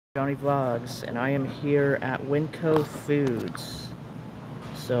Johnny Vlogs, and I am here at Winco Foods.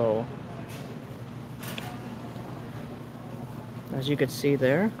 So, as you can see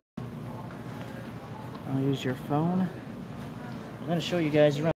there, I'll use your phone. I'm going to show you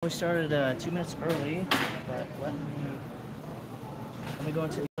guys. You know, we started 2 minutes early, but let me go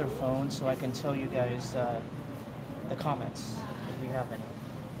into the other phone so I can tell you guys the comments if we have any.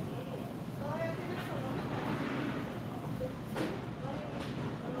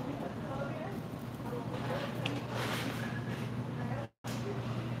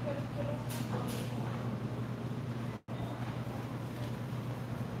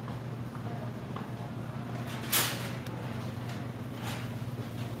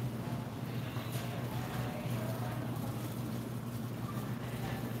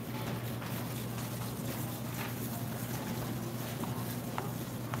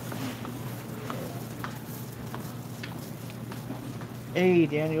 Hey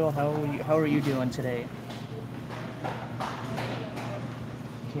Daniel, how are you doing today?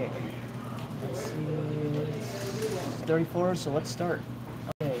 Okay, let's see, it's 34, so let's start.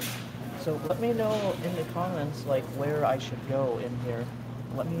 Okay, so let me know in the comments like where I should go in here.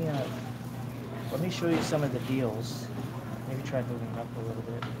 Let me show you some of the deals. Maybe try moving up a little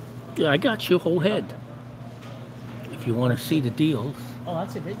bit. Yeah, I got you whole head. If you want to see the deals. Oh,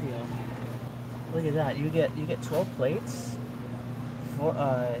 that's a good deal. Look at that. You get 12 plates.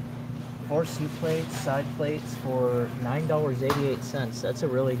 Four soup plates, side plates for $9.88. That's a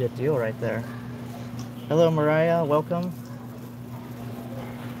really good deal right there. Hello, Mariah. Welcome.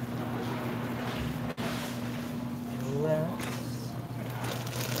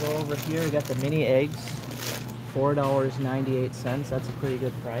 Let's go over here. We got the mini eggs, $4.98. That's a pretty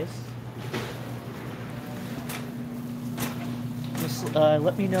good price. Just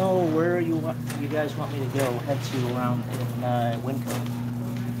let me know where you guys want me to go. Head to around in Winco.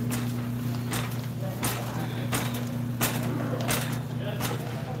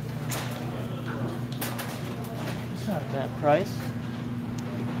 It's not a bad price.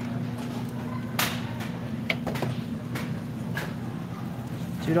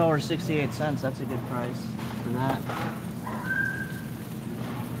 $2.68. That's a good price for that.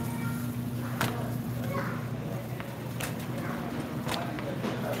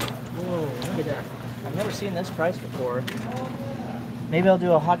 Whoa, look at that. I've never seen this price before. Maybe I'll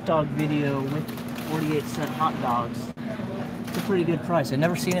do a hot dog video with 48-cent hot dogs. It's a pretty good price. I've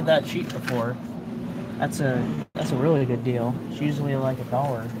never seen it that cheap before. That's a really good deal. It's usually like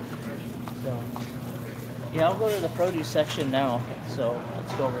 $1. So yeah, I'll go to the produce section now. So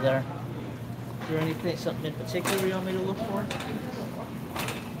let's go over there. Is there anything, something in particular you want me to look for?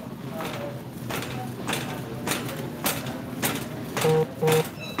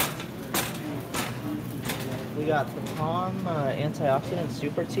 We got the Palm Antioxidant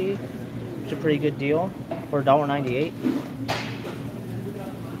Super Tea, which is a pretty good deal for $1.98.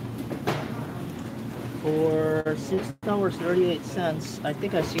 For $6.38, I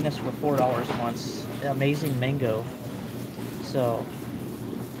think I've seen this for $4 once. Amazing mango. So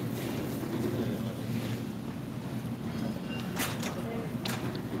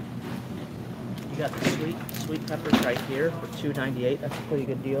you got the sweet peppers right here for $2.98. That's a pretty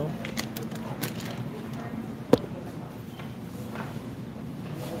good deal.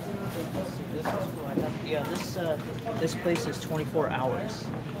 Yeah, this place is 24 hours.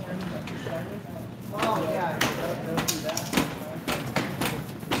 Oh yeah.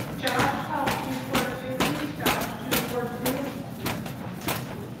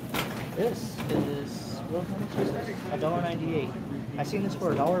 This is $1.98. I've seen this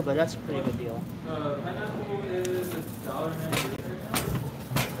for $1, but that's a pretty good deal. Pineapple is $1.98.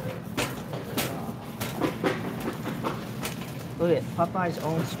 Look at Popeye's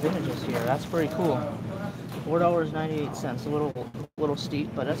own spinaches here. That's pretty cool. $4.98. A little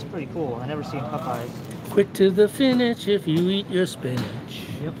steep, but that's pretty cool. I never seen Popeye's. Quick to the finish if you eat your spinach.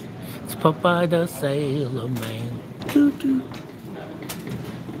 Yep. It's Popeye the Sailor Man. Doo -doo.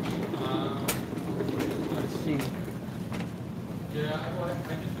 Let's see.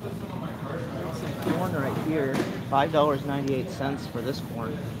 Some corn right here. $5.98 for this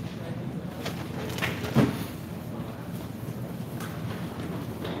corn.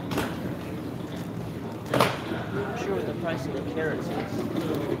 What the price of the carrots is.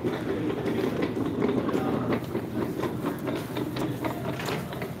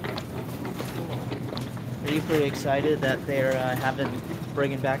 Are you pretty excited that they're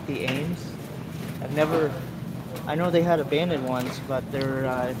bringing back the Ames? I know they had abandoned ones, but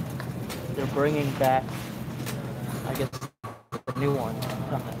they're bringing back, I guess, a new one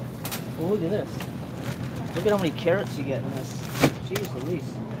coming. Oh, look at this. Look at how many carrots you get in this. Jeez Louise.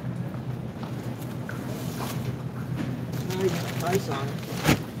 Not even a price on it.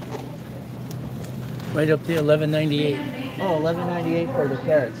 Right up there, $11.98. Oh, $11.98 for the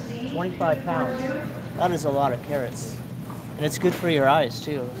carrots. 25 pounds. That is a lot of carrots. And it's good for your eyes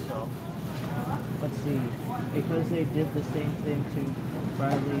too, so. Let's see. Because they did the same thing to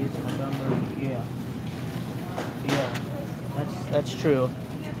Bradley's, Montgomery, yeah. Yeah, that's true.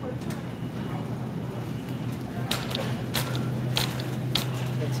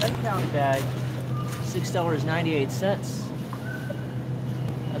 The 10-pound bag, $6.98.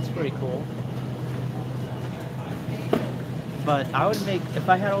 That's pretty cool. But I would make, if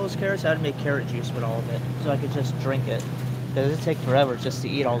I had all those carrots, I would make carrot juice with all of it, so I could just drink it. Because it'd take forever just to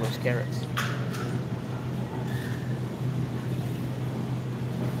eat all those carrots.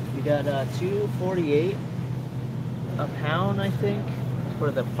 We got $2.48 a pound, I think, for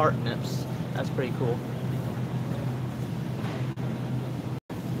the parsnips. That's pretty cool.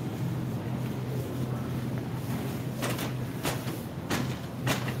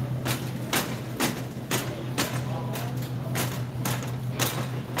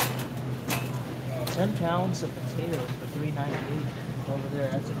 £10 of potatoes for $3.98 over there.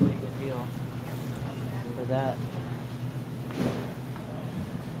 That's a pretty good deal for that.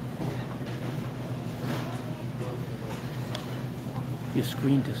 Your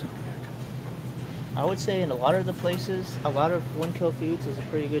screen disappeared. I would say in a lot of the places, a lot of Winco Foods is a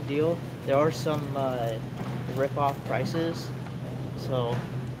pretty good deal. There are some rip-off prices. So,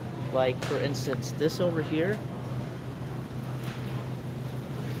 like for instance, this over here,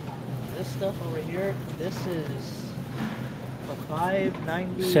 this stuff over here, this is a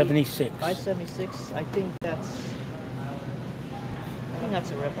 $5.90. 76. $5.76. I think that's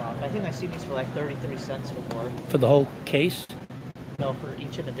a rip-off. I think I've seen these for like 33 cents before. For the whole case? No, for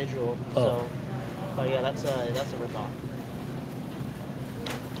each individual. Oh. So, but yeah, that's a rip-off.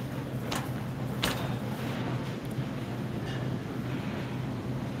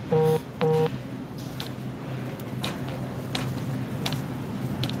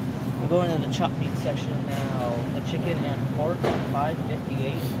 We're going to the chop meat section now. The chicken and pork,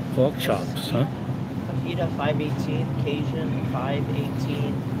 $5.58. Pork chops, huh? Fajita, $5.18. Cajun,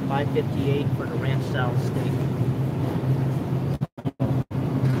 $5.18. $5.58 for the ranch style steak.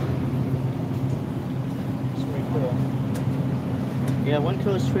 Yeah,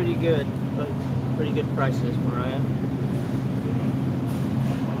 Winco is pretty good, but pretty good prices, Mariah.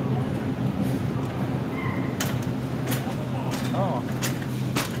 Oh,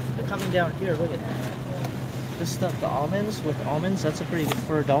 they're coming down here. Look at this stuff. The almonds with almonds. That's a pretty good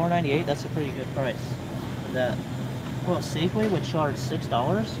for $1.98. That's a pretty good price for that. Well, Safeway would charge $6.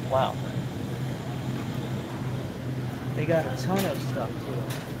 Wow. They got a ton of stuff too.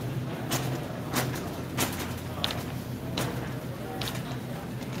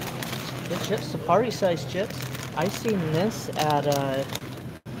 The chips, the party-sized chips. I seen this at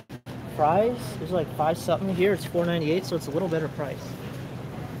Fry's. It was like 5 something. Here it's $4.98, so it's a little better price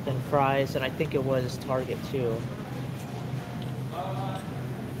than Fry's, and I think it was Target too.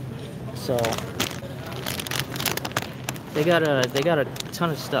 So they got a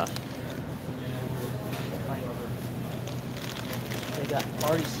ton of stuff. They got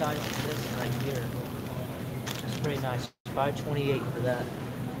party-sized this right here. It's pretty nice. $5.28 for that.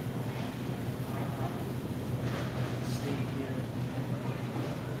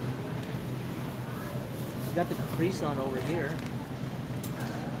 We got the Capri Sun over here.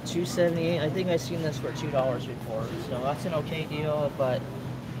 $2.78. I think I've seen this for $2 before. So that's an okay deal, but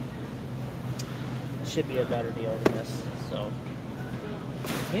it should be a better deal than this. So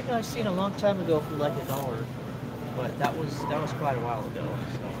maybe I've seen a long time ago for like $1, but that was quite a while ago.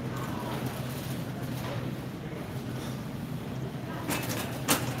 So.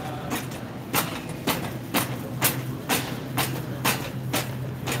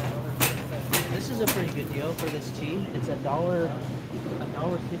 A pretty good deal for this tea. It's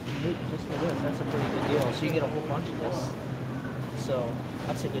 $1.58 just for this. That's a pretty good deal. So you get a whole bunch of this. So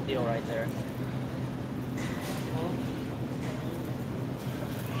that's a good deal right there.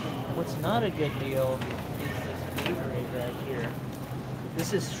 What's not a good deal is this Gatorade right here.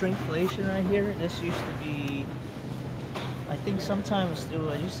 This is shrinkflation right here. This used to be, I think sometimes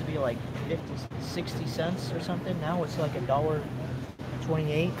it used to be like 50, 60 cents or something. Now it's like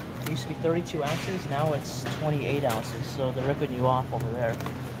 $1.28. It used to be 32 ounces, now it's 28 ounces, so they're ripping you off over there.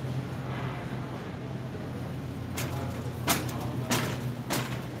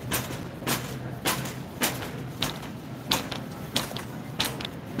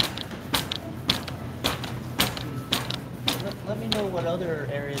 Let me know what other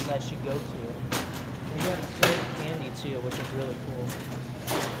areas I should go to. We got a certain candy too, which is really cool.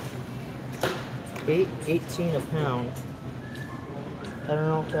 $8.18 a pound. I don't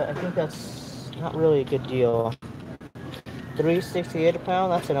know if that, I think that's not really a good deal. $3.68 a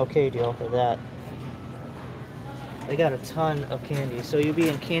pound, that's an okay deal for that. They got a ton of candy, so you'll be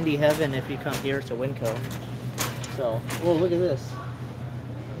in candy heaven if you come here to Winco. So, oh, look at this.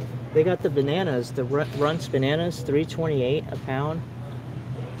 They got the bananas, the Runts bananas, $3.28 a pound.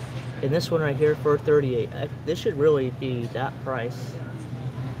 And this one right here for $38. This should really be that price,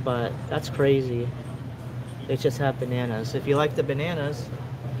 but that's crazy. They just have bananas. If you like the bananas,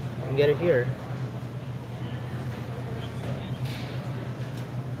 you can get it here.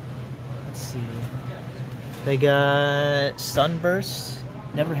 Let's see. They got Sunburst.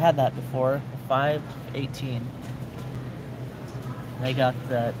 Never had that before. $5.18. They got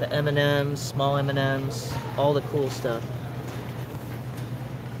the M&Ms, small M&Ms, all the cool stuff.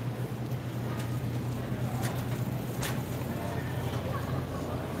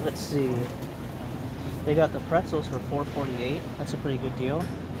 Let's see. They got the pretzels for $4.48. That's a pretty good deal.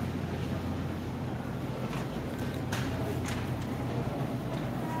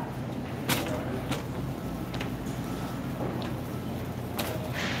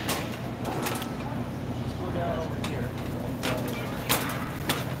 Let's go down over here.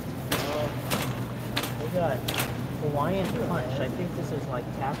 We got Hawaiian Punch. I think this is like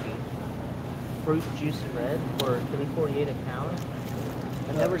taffy. Fruit juice red for $3.48 a pound.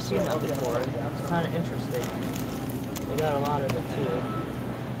 I've never seen that before. It's kind of interesting. They got a lot of it too.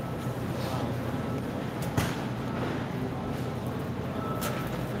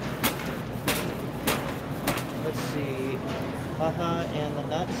 Let's see. Haha, and the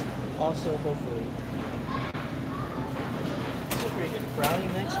nuts also hopefully. This is a pretty good brownie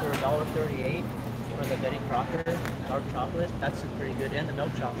mix for $1.38 for the Betty Crocker dark chocolate. That's pretty good, and the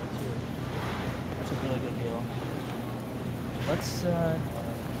milk chocolate too. That's a really good deal. Let's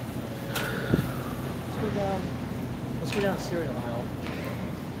go down cereal aisle.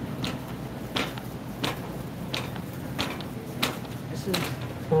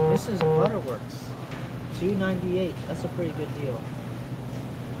 This is Butterworks. $2.98. That's a pretty good deal.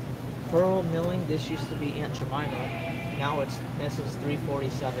 Pearl Milling. This used to be Aunt Jemima. Now this is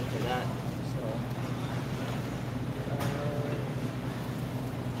 $3.47 for that. So,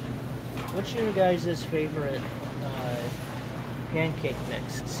 what's your guys' favorite pancake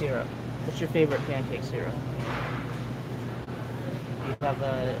mix syrup? What's your favorite pancake syrup? Do you have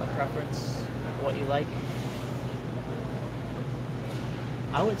a preference of what you like?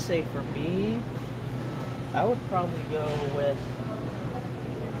 I would say for me, I would probably go with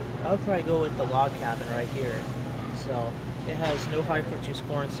the Log Cabin right here. So it has no high fructose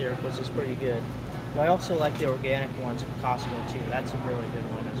corn syrup, which is pretty good. But I also like the organic ones from Costco too. That's a really good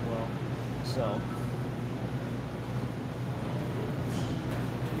one as well. So.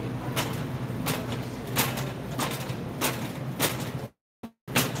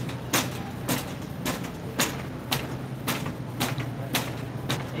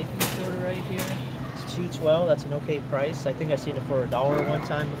 Right here, it's $2.12. That's an okay price. I think I've seen it for $1 one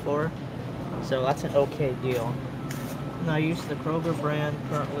time before, so that's an okay deal. And I use the Kroger brand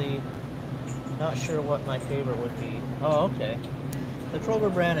currently. Not sure what my favorite would be. Oh, okay. The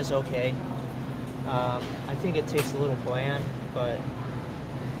Kroger brand is okay. I think it tastes a little bland, but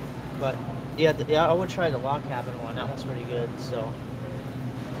yeah, I would try the Log Cabin one. That one's pretty good. So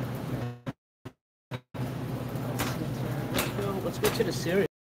let's go to the cereal.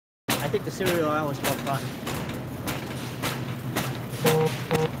 I think the cereal aisle is more fun.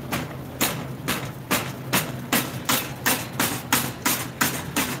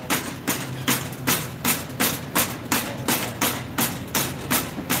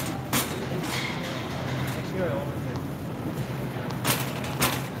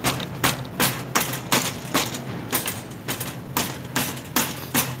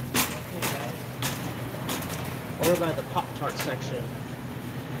 Over by the Pop-Tart section.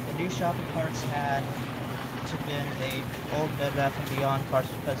 New shopping carts had to been a old Bed Bath & Beyond carts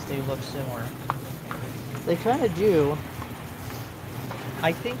because they look similar. They kind of do.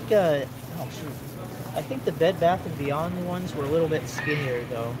 I think, I think the Bed Bath & Beyond ones were a little bit skinnier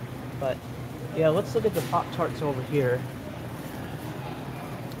though. But yeah, let's look at the Pop-Tarts over here.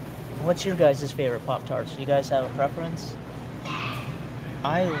 What's your guys' favorite Pop-Tarts? Do you guys have a preference?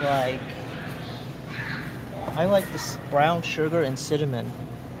 I like this brown sugar and cinnamon.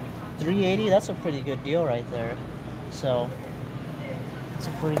 $3.80, that's a pretty good deal right there. So, it's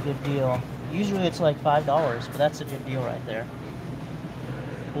a pretty good deal. Usually it's like $5, but that's a good deal right there.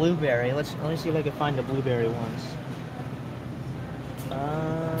 Blueberry, let me see if I can find the blueberry ones.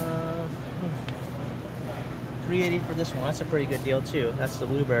 $3.80 for this one. That's a pretty good deal too. That's the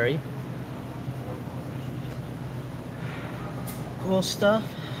blueberry. Cool stuff.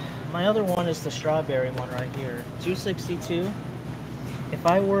 My other one is the strawberry one right here. $2.62. If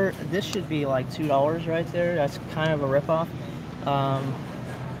I were, this should be like $2 right there. That's kind of a ripoff.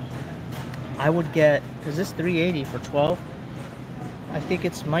 I would get, because this $3.80 for 12. I think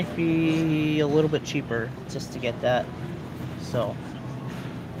it's might be a little bit cheaper just to get that. So,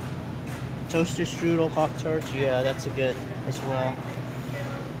 toaster strudel, hot tarts, yeah, that's a good as well.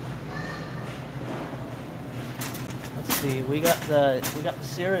 Let's see, we got the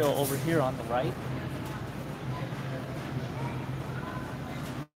cereal over here on the right.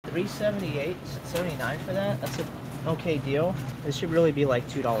 $3.78, $79 for that. That's an okay deal. It should really be like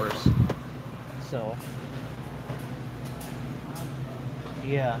 $2. So,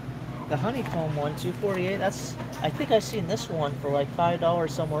 yeah. The honeycomb one, $2.48. That's, I think I've seen this one for like $5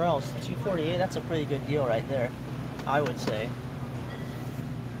 somewhere else. $2.48. That's a pretty good deal right there, I would say.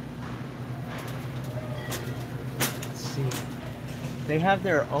 Let's see. They have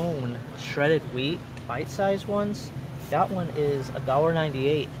their own shredded wheat bite-sized ones. That one is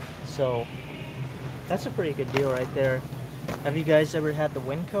 $1.98. So that's a pretty good deal right there. Have you guys ever had the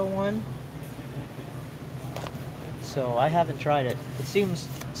Winco one? So I haven't tried it. It seems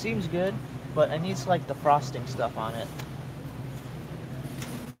good, but it needs like the frosting stuff on it.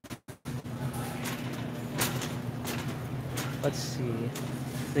 Let's see.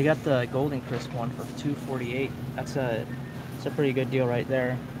 They got the Golden Crisp one for $2.48. That's a pretty good deal right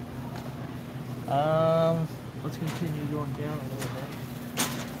there. Let's continue going down a little bit.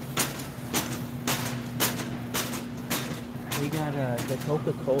 We got the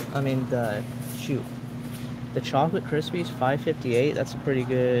Coca-Cola. The chocolate Krispies, $5.58. That's a pretty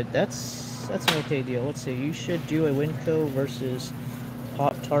good. That's an okay deal. Let's see. You should do a Winco versus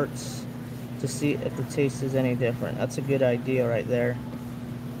Pop-Tarts to see if the taste is any different. That's a good idea right there.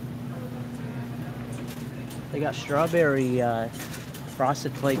 They got strawberry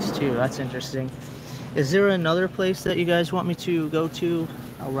frosted flakes too. That's interesting. Is there another place that you guys want me to go to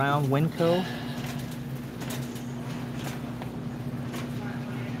around Winco?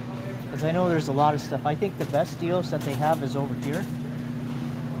 Because I know there's a lot of stuff. I think the best deals that they have is over here.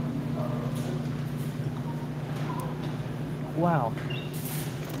 Wow.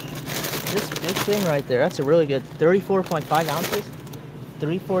 This big thing right there, that's a really good, 34.5 ounces,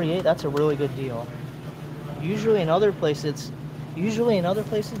 $3.48, that's a really good deal. Usually in other places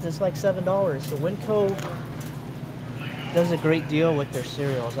it's like $7. So Winco does a great deal with their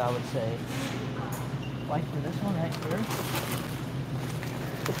cereals, I would say. Like for this one right here.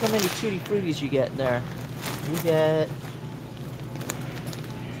 Look how many Tutti Fruttis you get there. You get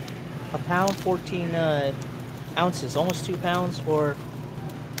a pound, 14 ounces, almost 2 pounds for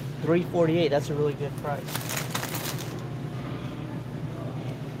 $3.48. That's a really good price.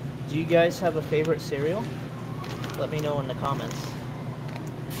 Do you guys have a favorite cereal? Let me know in the comments.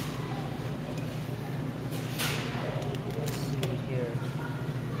 Let's see here.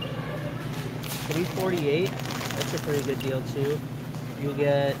 $3.48. That's a pretty good deal too. You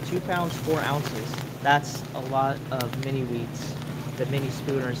get 2 pounds, 4 ounces. That's a lot of mini wheats. The mini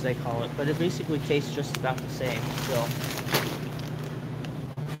spooners they call it. But it basically tastes just about the same. So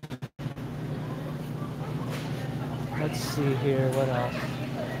let's see here, what else?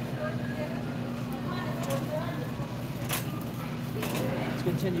 Let's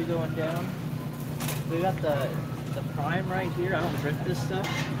continue going down. We got the Prime right here. I don't drink this stuff,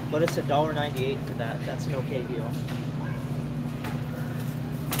 but it's $1.98 for that. That's an okay deal.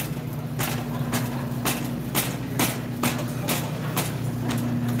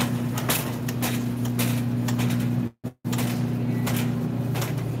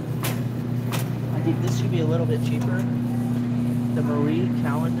 I think this should be a little bit cheaper. The Marie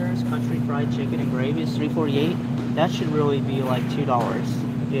Callender's Country Fried Chicken and Gravy is $3.48. That should really be like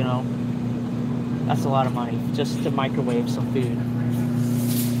 $2, you know. That's a lot of money just to microwave some food.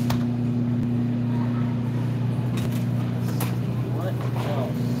 What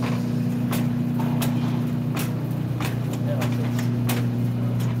else?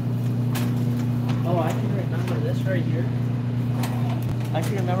 Oh, I can remember this right here. I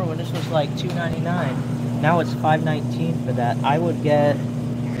can remember when this was like $2.99. Now it's $5.19 for that. I would get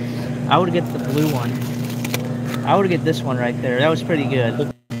the blue one. I would get this one right there. That was pretty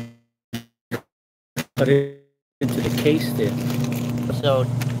good. Put it into the case there. So,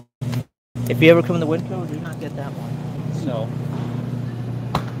 if you ever come to Winco, do not get that one. So,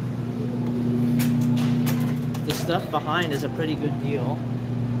 the stuff behind is a pretty good deal.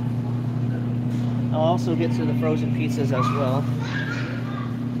 I'll also get to the frozen pizzas as well.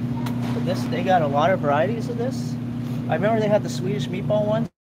 But this, they got a lot of varieties of this. I remember they had the Swedish meatball one,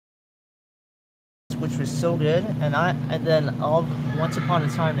 which was so good, and then once upon a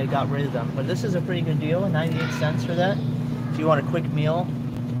time they got rid of them. But this is a pretty good deal, 98 cents for that. If you want a quick meal,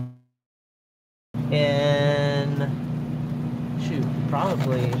 and shoot,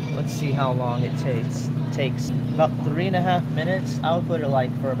 probably, let's see how long it takes. It takes about 3.5 minutes. I would put it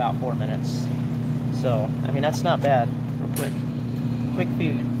like for about 4 minutes. So I mean, that's not bad for quick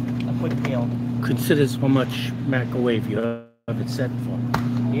food, a quick meal. Considers how much microwave you have it set for.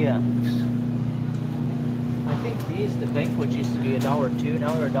 Yeah. I think the banquets used to be $1.02,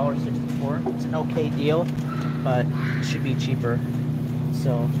 now they're $1.64. It's an okay deal, but it should be cheaper.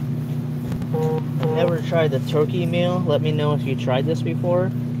 So, I've never tried the turkey meal. Let me know if you tried this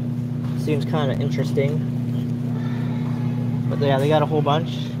before. Seems kind of interesting. But yeah, they got a whole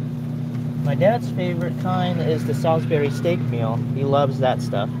bunch. My dad's favorite kind is the Salisbury steak meal. He loves that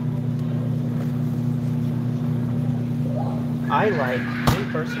stuff. Me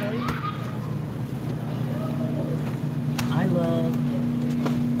personally, I love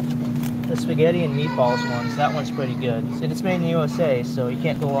the spaghetti and meatballs ones. That one's pretty good. And it's made in the USA, so you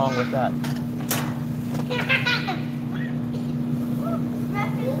can't go wrong with that.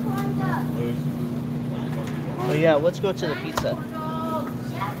 So yeah, let's go to the pizza.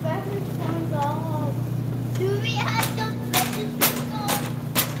 Do we have those vegetables?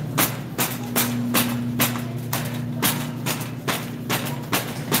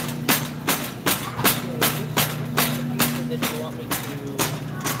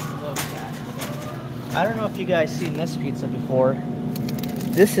 I don't know if you guys seen this pizza before.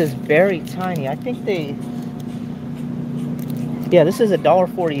 This is very tiny. I think yeah, this is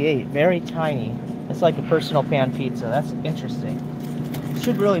 $1.48. Very tiny. It's like a personal pan pizza. That's interesting. It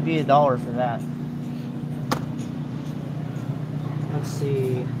should really be $1 for that. Let's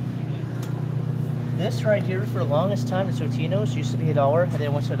see. This right here, for the longest time, the Totino's used to be $1, and then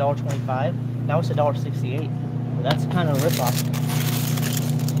it went to $1.25. Now it's $1.68. Well, that's kind of a ripoff.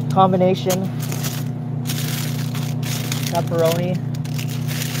 Combination. Pepperoni,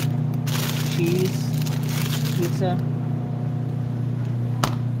 cheese, pizza.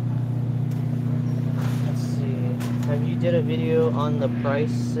 Let's see. Have you did a video on the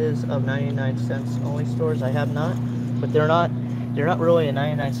prices of 99 cents only stores? I have not, but they're not really a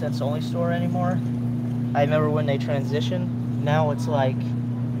 99 cents only store anymore. I remember when they transitioned. Now it's like,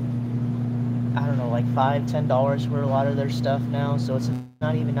 I don't know, like $5–10 for a lot of their stuff now, so it's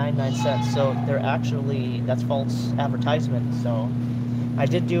not even 99 cents. So they're actually, that's false advertisement. So I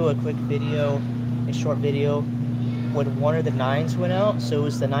did do a quick video, a short video, when one of the 9s went out, so it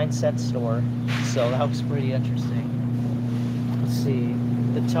was the 9-cent store. So that was pretty interesting. Let's see,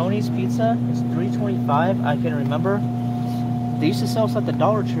 the Tony's pizza is $3.25. I can remember they used to sell us at the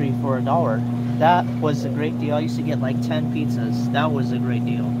Dollar Tree for $1. That was a great deal. I used to get like 10 pizzas. That was a great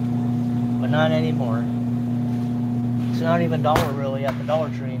deal. But not anymore. It's not even $1 really at the Dollar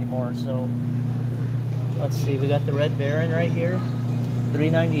Tree anymore. So let's see, we got the Red Baron right here,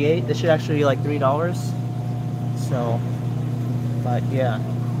 $3.98. This should actually be like $3. So, but yeah,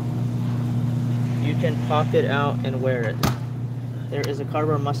 you can pop it out and wear it. There is a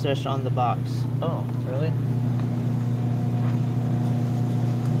cardboard mustache on the box. Oh, really?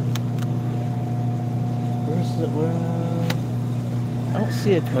 Where's the I don't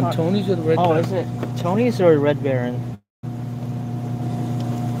see it. On Tony's or the Red Baron? Oh, is it Tony's or Red Baron?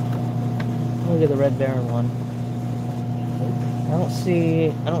 Look at the Red Baron one. I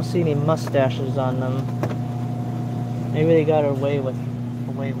don't see any mustaches on them. Maybe they got away with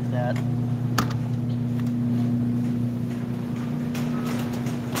that.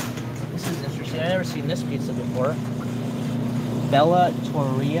 This is interesting. I've never seen this pizza before. Bella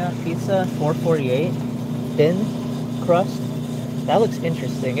Torria pizza, $4.48. Thin crust. That looks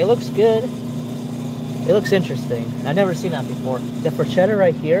interesting. It looks good. It looks interesting. I've never seen that before. The porchetta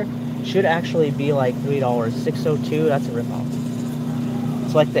right here should actually be like $3. 602. That's a ripoff.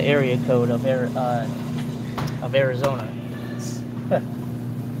 It's like the area code of Arizona.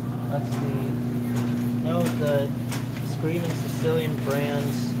 Let's see. No, the Screaming Sicilian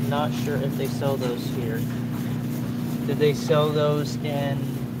brands. Not sure if they sell those here. Did they sell those in?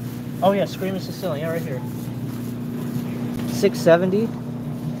 Oh yeah, Screaming Sicilian. Yeah, right here. $6.70.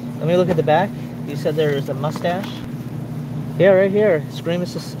 Let me look at the back. You said there's a mustache. Yeah, right here. Scream.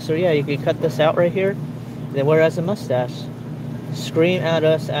 So yeah, you can cut this out right here. Then wear it as a mustache. Scream at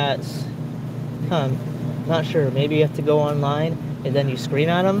us as. Not sure. Maybe you have to go online and then you scream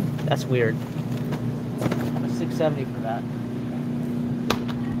at them. That's weird. $6.70 for that.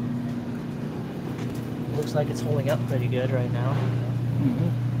 Looks like it's holding up pretty good right now.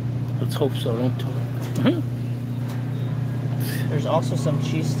 Let's hope so. Don't talk. There's also some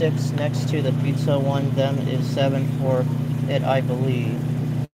cheese sticks next to the pizza one. Them is $7 for it, I believe.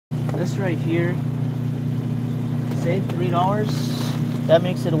 This right here, say $3. That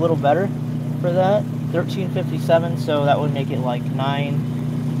makes it a little better for that. $13.57, so that would make it like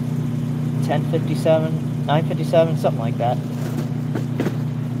 $10.57, $9.57, something like that.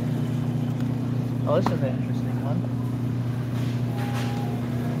 Oh, this is an interesting one.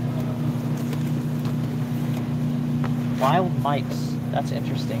 Wild Mikes. That's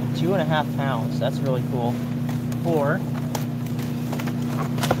interesting. 2.5 pounds. That's really cool. For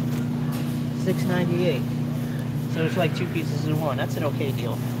 $6.98. So it's like 2 pieces in one. That's an okay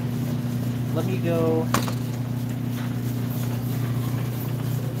deal. Let me go.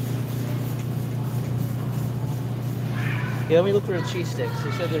 Yeah, let me look for the cheese sticks.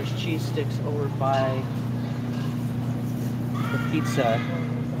 They said there's cheese sticks over by the pizza.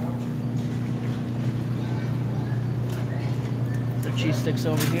 Is there cheese sticks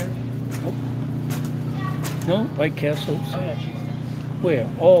over here? Nope. No, White Castles. Oh yeah, cheese sticks. Where?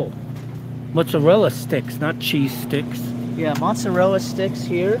 Oh, mozzarella sticks, not cheese sticks. Yeah, mozzarella sticks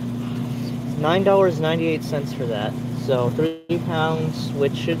here. $9.98 for that. So 3 pounds,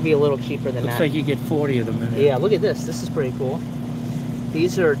 which should be a little cheaper than Looks that. like you get 40 of them in there. Yeah, look at this. This is pretty cool.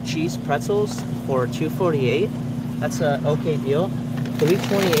 These are cheese pretzels for $2.48. That's a okay deal.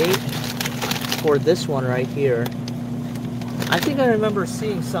 $3.28 for this one right here. I think I remember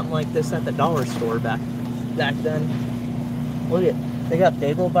seeing something like this at the dollar store back then. Look at, they got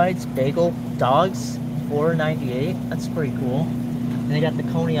bagel bites, bagel dogs, $4.98. That's pretty cool. And they got the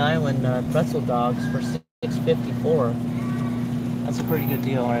Coney Island pretzel dogs for $6.54. That's a pretty good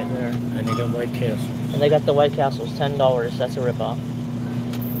deal right there. And you got White Castle. And they got the White Castles, $10. That's a ripoff.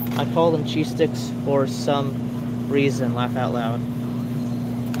 I call them cheese sticks for some reason. Laugh out loud.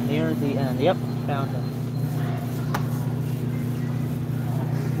 Near the end. Yep, found them.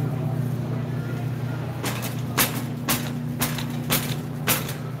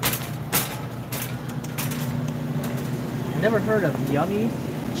 Never heard of yummy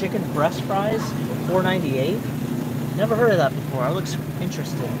chicken breast fries, $4.98. Never heard of that before. It looks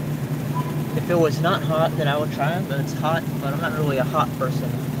interesting. If it was not hot, then I would try it, but it's hot, but I'm not really a hot person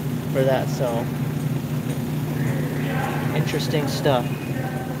for that, so interesting stuff.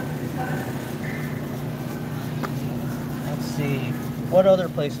 Let's see. What other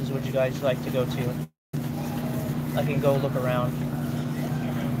places would you guys like to go to? I can go look around.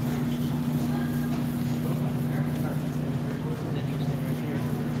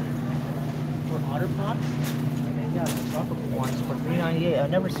 Otter Pops? They got the tropical ones for $3.98. I've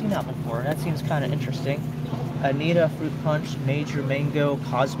never seen that before. That seems kind of interesting. Anita Fruit Punch, Major Mango,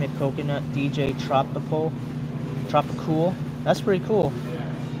 Cosmic Coconut, DJ Tropical. That's pretty cool.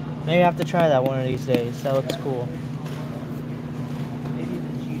 Maybe I have to try that one of these days. That looks cool. Maybe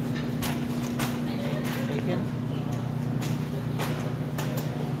the cheese bacon.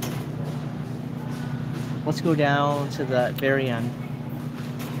 Let's go down to the very end.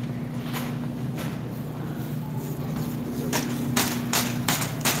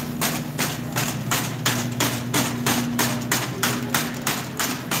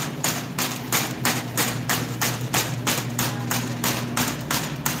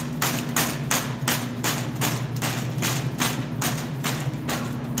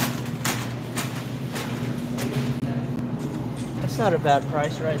 Not a bad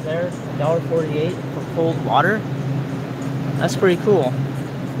price right there. $1.48 for cold water. That's pretty cool.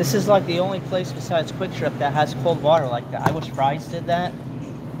 This is like the only place besides Quick Trip that has cold water like that. I wish Fry's did that,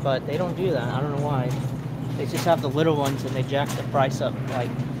 but they don't do that. I don't know why. They just have the little ones and they jack the price up like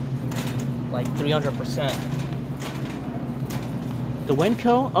 300%. The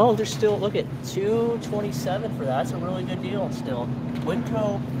Winco, oh, they're still, look at $2.27 for that. That's a really good deal still.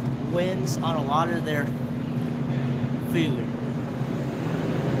 Winco wins on a lot of their food.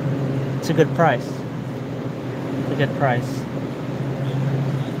 It's a good price. It's a good price.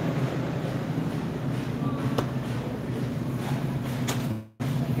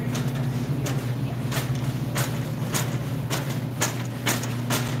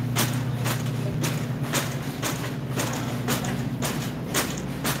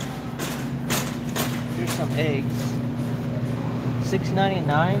 Here's some eggs.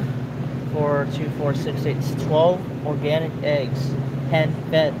 $6.99 for 2, 4, 6, 8, 12 organic eggs, hen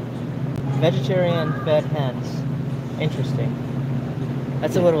fed. Vegetarian fed hens. Interesting.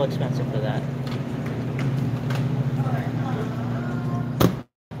 That's a little expensive for that.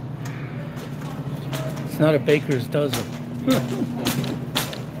 It's not a baker's dozen.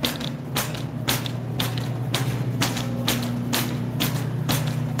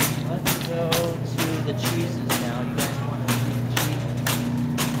 Let's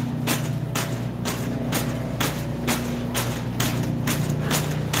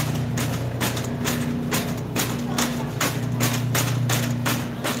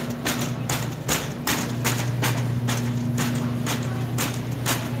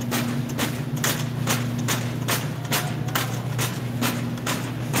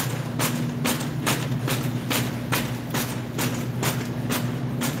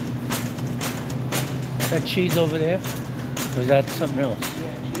That cheese over there? Or is that something else?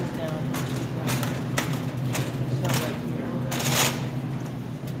 Yeah, cheese down. It's not right here.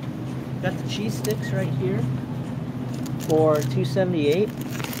 Got the cheese sticks right here for $2.78.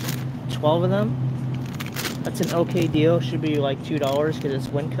 12 of them. That's an okay deal. Should be like $2 because it's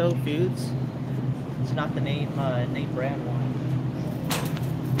Winco Foods. It's not the name brand one.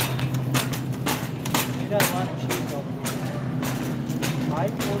 We got a lot of cheese over here.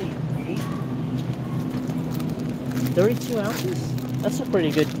 $5.48. 32 ounces. That's a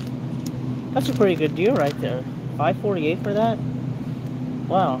pretty good deal right there. $5.48 for that.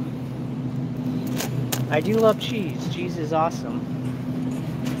 Wow. I do love cheese. Cheese is awesome.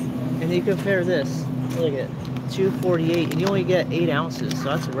 And you compare this. Look at it. $2.48, and you only get 8 ounces, so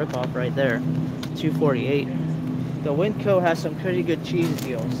that's a ripoff right there. $2.48. The Winco has some pretty good cheese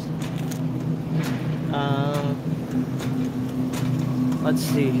deals. Let's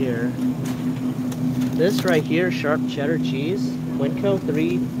see here. This right here, sharp cheddar cheese, Winco,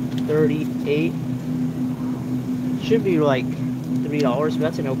 $3.38. Should be like $3, but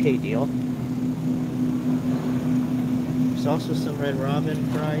that's an okay deal. There's also some Red Robin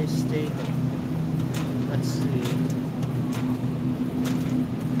fry steak. Let's see.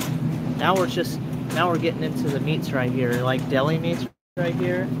 Now we're getting into the meats right here, like deli meats right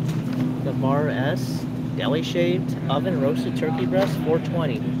here. The Bar S deli shaved oven roasted turkey breast,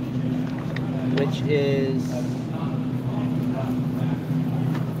 $4.20, which is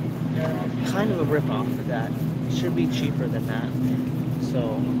kind of a ripoff for that. It should be cheaper than that.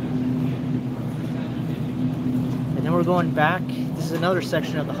 So, and then we're going back. This is another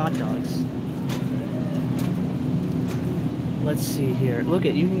section of the hot dogs. Let's see here. Look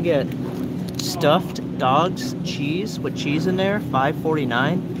at, you can get stuffed dogs cheese with cheese in there,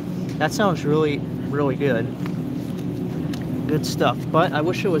 $5.49. That sounds really, really good. Good stuff. But I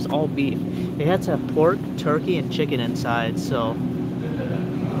wish it was all beef. It had to have pork, turkey, and chicken inside, so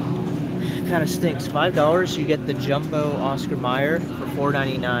kind of stinks. $5, you get the jumbo Oscar Mayer for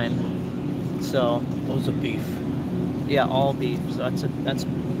 $4.99. So Those are beef. yeah, all beef. So that's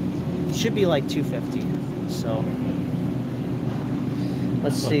it should be like $2.50. So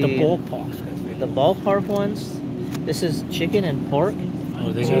let's see. The ballpark. The ballpark ones. This is chicken and pork.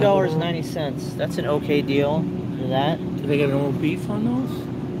 Oh, they $2.90. That's an okay deal for that. Do they get an all beef on those?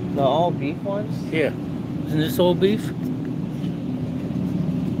 The all beef ones. Yeah. Isn't this all beef?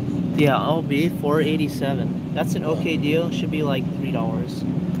 Yeah, all beef, $4.87. That's an okay deal. Should be like $3.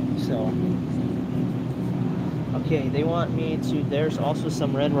 So, okay, they want me to. There's also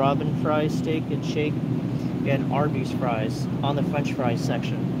some Red Robin fries, steak and shake, and Arby's fries on the French fries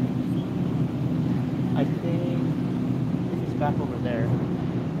section. I think it's back over there.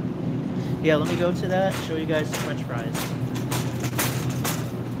 Yeah, let me go to that. Show you guys the French fries.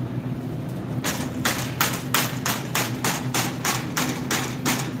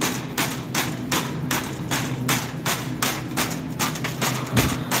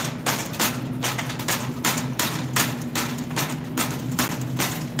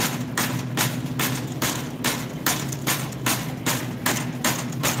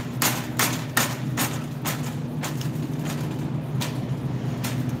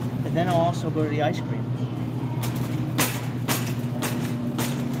 And then I'll also go to the ice cream.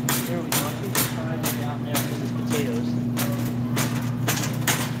 Here we go. I think the fries are down there because it's potatoes.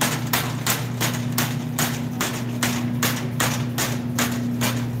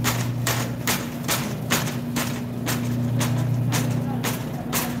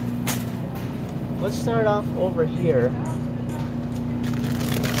 Let's start off over here.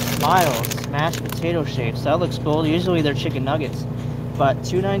 Miles mashed potato shapes. That looks cool. Usually they're chicken nuggets. But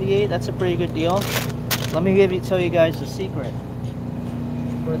 $2.98, that's a pretty good deal. Let me tell you guys the secret.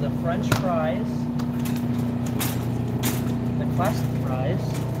 For the French fries, the classic fries,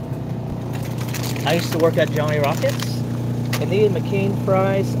 I used to work at Johnny Rockets, and they had McCain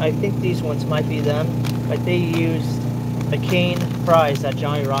fries. I think these ones might be them, but they used McCain fries at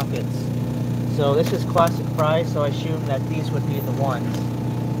Johnny Rockets. So this is classic fries, so I assume that these would be the ones.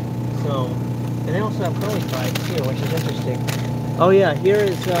 So, and they also have curly fries too, which is interesting. Oh yeah, here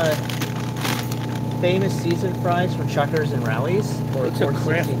is famous seasoned fries from Chuckers and Rallies for It's a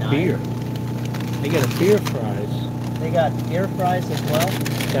craft $4.69. beer. They got a beer fries. They got beer fries as well.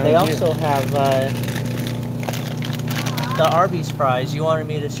 Down They here. also have the Arby's fries. You wanted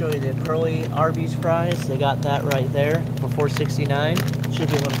me to show you the curly Arby's fries. They got that right there for $4.69. Should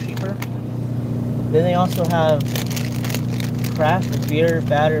be a little cheaper. Then they also have craft beer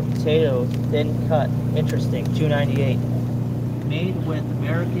battered potato thin cut. Interesting, $2.98. Made with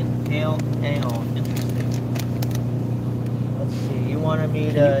American Pale Ale. Interesting. Let's see. You wanted me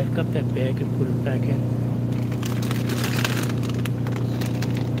Can to. you pick up that bag and put it back in?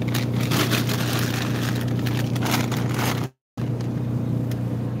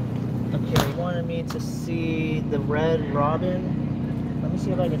 Red Robin. Let me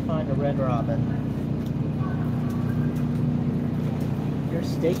see if I can find a Red Robin. Here's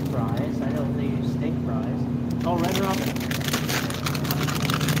steak fries. I know they use steak fries. Oh, Red Robin.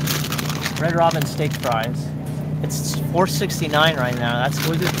 Red Robin steak fries. It's $4.69 right now. That's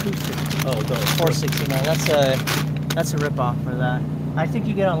Was it 260? Oh, no. $4.69. That's a ripoff for that. I think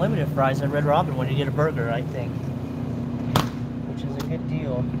you get unlimited fries at Red Robin when you get a burger, I think. Which is a good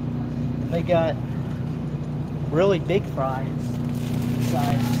deal. They got really big fries,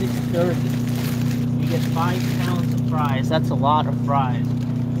 size 630. You get 5 pounds of fries. That's a lot of fries.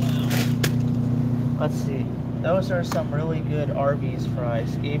 Wow. Let's see. Those are some really good Arby's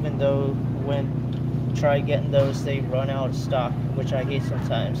fries, even though when try getting those, they run out of stock, which I hate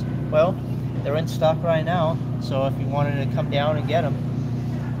sometimes. Well, they're in stock right now, so if you wanted to come down and get them,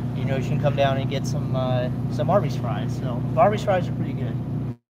 you know, you can come down and get some Arby's fries. So Arby's fries are pretty good.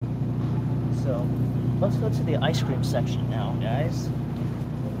 So let's go to the ice cream section now, guys.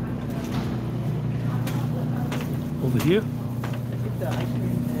 Over here? I think the ice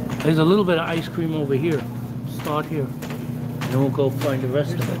cream is... There's a little bit of ice cream over here. Start here. And then we'll go find the rest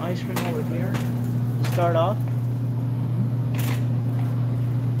There's of some it. ice cream over here. Start off.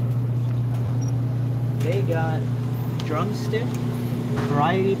 They got drumstick,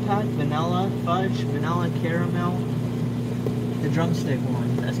 variety pack, vanilla fudge, vanilla caramel. The drumstick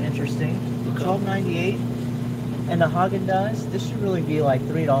one, that's interesting. $12.98. And the Haagen-Dazs, this should really be like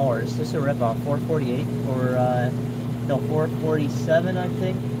 $3. This is a ripoff, $4.48 or no, $4.47 I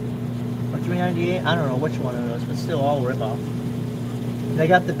think, or $3.98. I don't know which one of those, but still all ripoff. They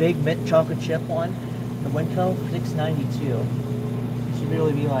got the big mint chocolate chip one, the Winco, $6.92. It should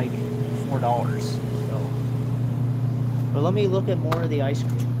really be like $4. So, but let me look at more of the ice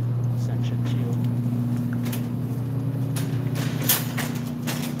cream section too.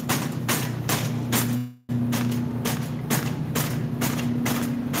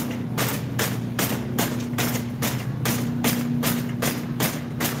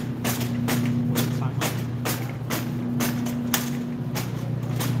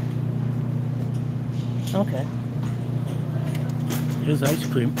 Okay. Here's ice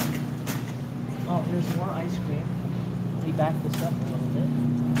cream. Oh, here's more ice cream. Let me back this up a little bit.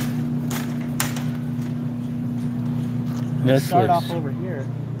 Let's start off over here.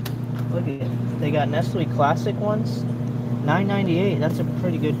 Look at it. They got Nestle Classic ones. $9.98. That's a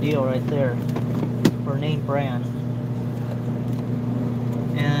pretty good deal right there for a name brand.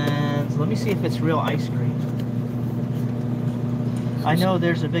 And let me see if it's real ice cream. I know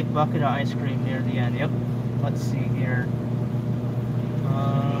there's a big bucket of ice cream near the end. Yep. Let's see here.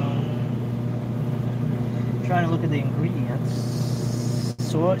 Trying to look at the ingredients.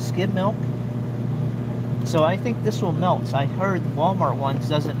 So skim milk. So I think this will melt. I heard the Walmart ones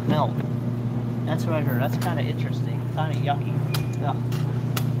doesn't melt. That's what I heard. That's kind of interesting. Kind of yucky. Ugh.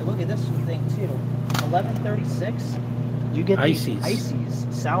 And look at this thing too. $11.36. You get these ices.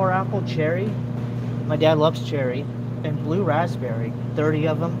 Sour apple cherry. My dad loves cherry. And blue raspberry. 30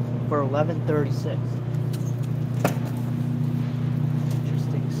 of them for $11.36.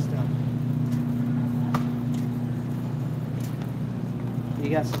 Interesting stuff. You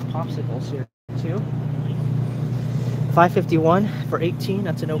got some popsicles here too. $5.51 for 18.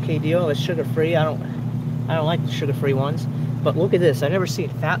 That's an okay deal. It's sugar free. I don't like the sugar free ones. But look at this. I never seen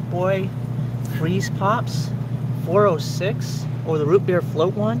Fat Boy Freeze Pops. $4.06 or the root beer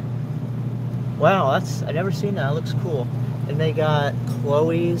float one. Wow, I never seen that. It looks cool. And they got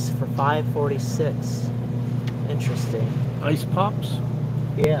Chloe's for $5.46. Interesting. Ice pops?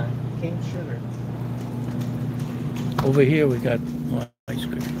 Yeah, cane sugar. Over here we got more ice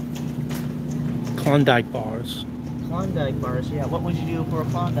cream. Klondike bars. Klondike bars, yeah. What would you do for a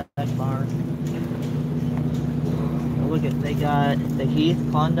Klondike bar? Oh, look at, they got the Heath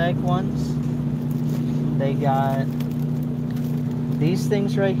Klondike ones. They got these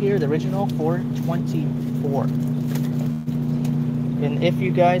things right here, the original, $4.24. And if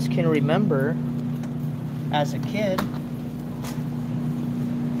you guys can remember, as a kid,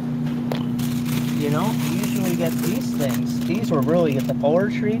 you know, you usually get these things. These were really good. The Polar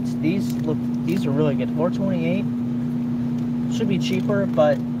Treats, these are really good. $4.28. Should be cheaper,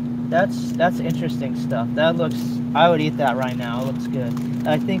 but that's interesting stuff. That looks, I would eat that right now. It looks good.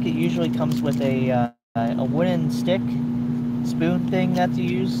 I think it usually comes with a wooden stick, spoon thing that you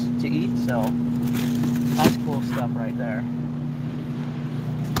use to eat, so that's cool stuff right there.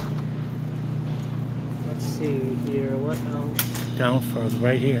 Let's see here, what else? Down further,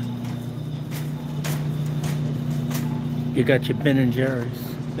 right here. You got your Ben & Jerry's.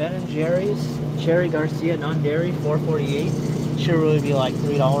 Ben & Jerry's, Cherry Garcia, non-dairy, $4.48. Should really be like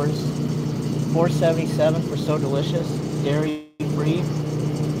 $3. $4.77 for So Delicious, dairy free.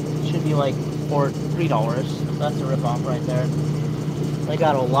 Should be like $3. That's a ripoff right there. They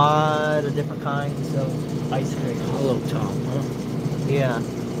got a lot of different kinds of ice cream. Hollow top, huh? Yeah.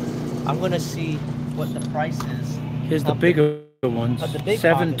 I'm gonna see what the price is. Here's the of bigger ones. of the big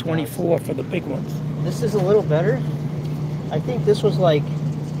 $7.24 for the big ones. This is a little better. I think this was like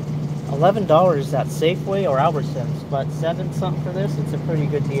 $11 at Safeway or Albertsons, but 7 something for this. It's a pretty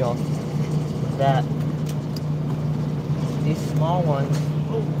good deal. That these small ones.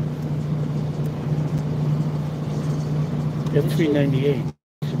 They're $3.98.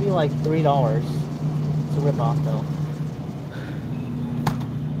 Should be like $3. It's a ripoff though.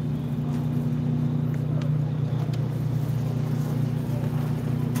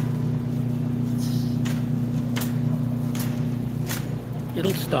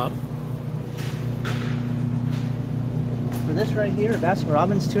 It'll stop. For this right here, Baskin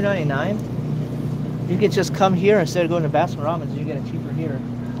Robbins $2.99. You could just come here instead of going to Baskin Robbins. You get it cheaper here.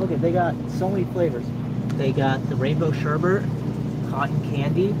 Look at, they got so many flavors. They got the rainbow sherbet, cotton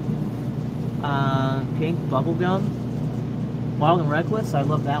candy, pink bubblegum, wild and reckless. I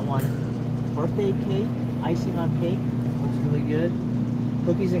love that one. Birthday cake, icing on cake, looks really good.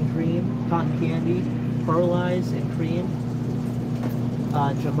 Cookies and cream, cotton candy, pearlized and cream.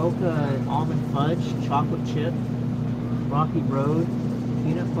 Jamocha almond fudge, chocolate chip, Rocky Road,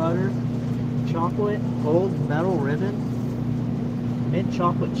 peanut butter, chocolate, gold metal ribbon, mint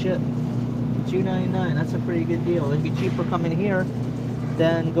chocolate chip, $2.99. That's a pretty good deal. It'd be cheaper coming here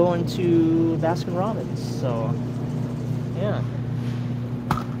than going to Baskin Robbins. So, yeah,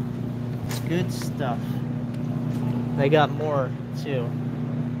 it's good stuff. They got more too.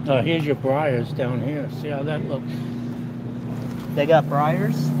 Here's your Briars down here. See how that looks? They got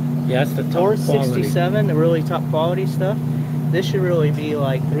Briars. Yeah, that's the top quality. $4.67, the really top quality stuff. This should really be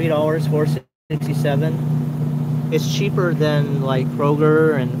like $3, $4.67. It's cheaper than like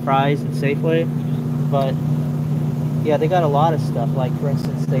Kroger and Fry's and Safeway, but yeah, they got a lot of stuff. Like for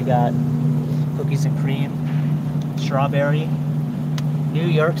instance, they got cookies and cream, strawberry, New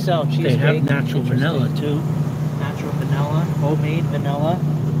York style cheesecake. They have natural vanilla too. Natural vanilla, homemade vanilla,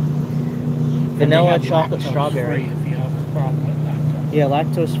 vanilla chocolate strawberry. If you have a problem with lactose. Yeah,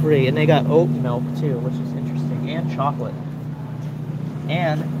 lactose free, and they got oat milk too, which is interesting, and chocolate,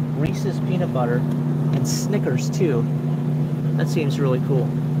 and Reese's peanut butter, and Snickers too. That seems really cool.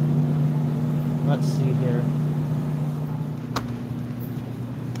 Let's see here.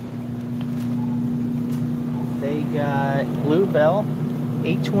 They got Bluebell,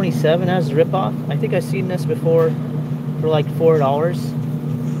 $8.27 as a ripoff. I think I've seen this before for like $4.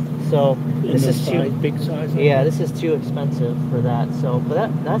 So this is too big size. Yeah, this is too expensive for that. So,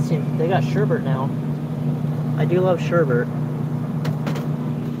 but that seems, they got sherbet now. I do love sherbet.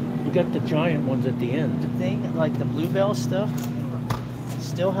 You got the giant ones at the end. The thing, like the Bluebell stuff,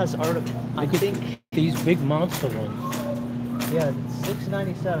 still has article. I think these big monster ones. Yeah,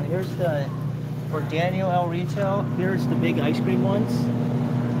 $6.97. Here's the for Daniel L Retail. Here's the big ice cream ones.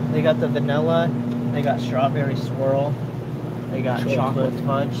 They got the vanilla. They got strawberry swirl. They got chocolate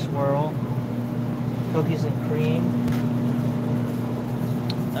fudge swirl. Cookies and cream.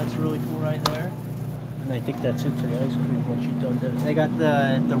 That's really cool right there. And I think that's it for the ice cream once you've done that. They got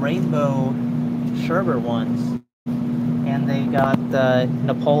the rainbow sherbet ones, and they got the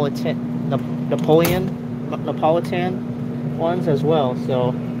Napolitan ones as well. So,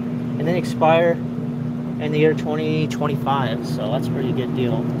 and then expire in the year 2025. So that's a pretty good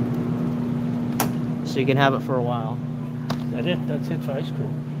deal. So you can have it for a while. That's it. That's it for ice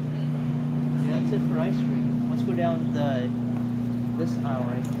cream. Yeah, that's it for ice cream. Let's go down this aisle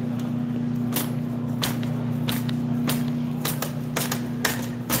right here.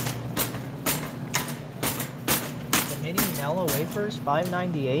 Nella wafers,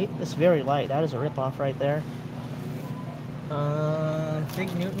 $5.98. It's very light. That is a ripoff right there.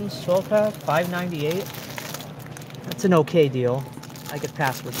 Fig Newtons 12-pack, $5.98. That's an okay deal. I could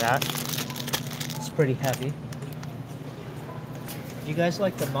pass with that. It's pretty heavy. You guys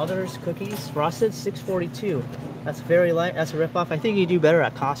like the Mother's cookies? Frosted, $6.42. That's very light. That's a ripoff. I think you do better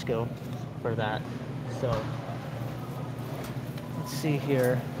at Costco for that. So let's see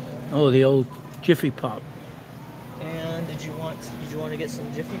here. Oh, the old Jiffy Pop. And did you want to get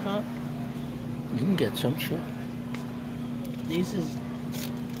some Jiffy Pop? You can get some, sure. These is,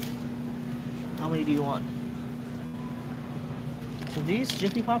 how many do you want? So these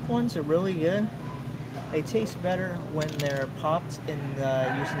Jiffy Pop ones are really good. They taste better when they're popped in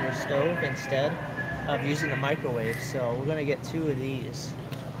using your stove instead of using the microwave. So we're gonna get 2 of these.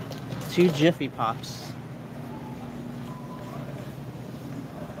 2 Jiffy Pops.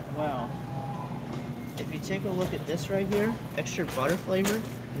 Wow. if you take a look at this right here, extra butter flavor,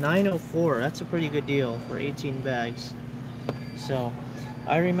 $9.04. That's a pretty good deal for 18 bags. So,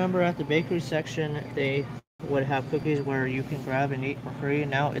 I remember at the bakery section, they would have cookies where you can grab and eat for free.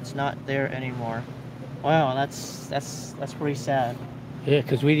 Now it's not there anymore. Wow, that's pretty sad. Yeah,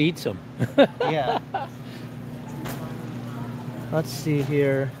 because we'd eat some. Yeah. Let's see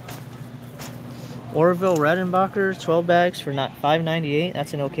here. Orville Redenbacher, 12 bags for not $5.98.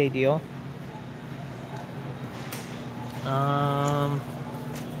 That's an okay deal.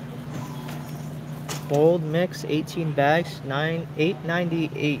 Bold mix, 18 bags,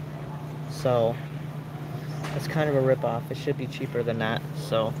 $8.98. So that's kind of a ripoff. It should be cheaper than that.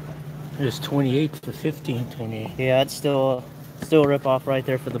 So There's 28 for 15.28. yeah, it's still a ripoff right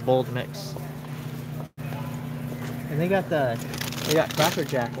there for the bold mix. And they got Cracker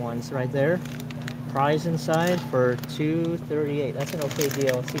Jack ones right there. Prize inside for $2.38. That's an okay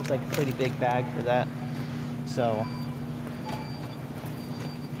deal. It seems like a pretty big bag for that. So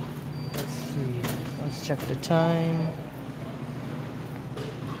let's see. Let's check the time.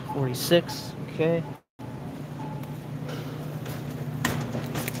 46. Okay.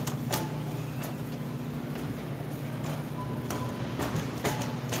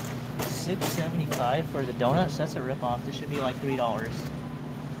 $6.75 for the donuts. That's a ripoff. This should be like $3.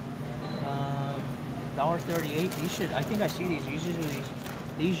 $1.38. These should. I think I see these.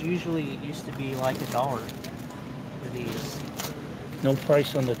 These usually used to be like $1 for these. No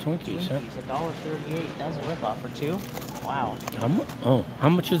price on the Twinkies, huh? $1.38. That's a ripoff for two. Wow. How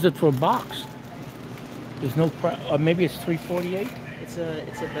much is it for a box? There's no price. Or maybe it's $3.48. It's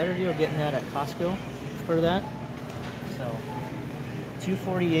a better deal getting that at Costco for that. So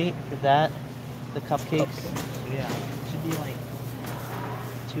 $2.48 for that. The cupcakes. Yeah. Should be like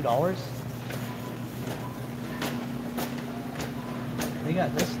 $2. They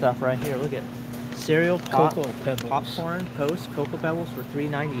got this stuff right here. Look at cereal Cocoa Pebbles. popcorn Post Cocoa Pebbles for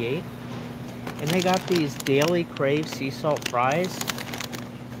 $3.98. And they got these Daily Crave sea salt fries.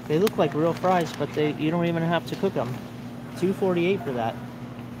 They look like real fries, but you don't even have to cook them. $2.48 for that.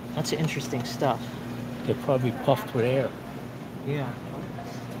 That's interesting stuff. They're probably puffed with air. Yeah.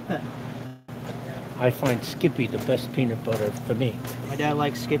 I find Skippy the best peanut butter for me. My dad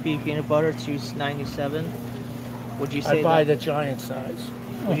likes Skippy peanut butter, $2.97. Would you say I buy the giant size.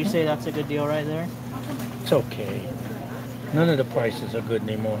 Would you say that's a good deal right there? It's okay. None of the prices are good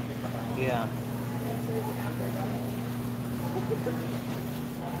anymore. Yeah.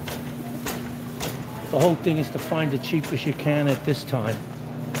 The whole thing is to find the cheapest you can at this time.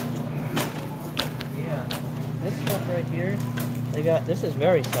 Yeah. This stuff right here, this is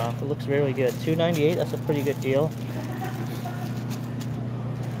very soft. It looks really good. $2.98, that's a pretty good deal.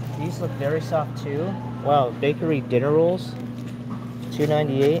 These look very soft too. Wow, bakery dinner rolls,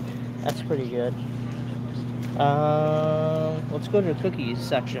 $2.98. That's pretty good. Let's go to the cookies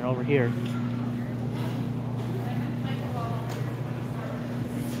section over here.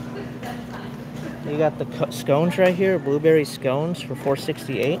 You got the scones right here, blueberry scones for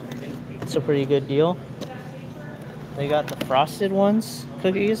 $4.68. That's a pretty good deal. They got the frosted ones,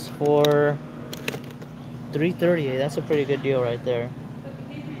 cookies, for $3.38. That's a pretty good deal right there.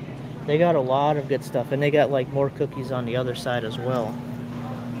 They got a lot of good stuff, and they got like more cookies on the other side as well.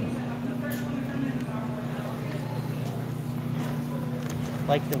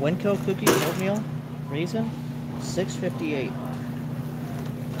 Like the Winco cookies, oatmeal, raisin, $6.58.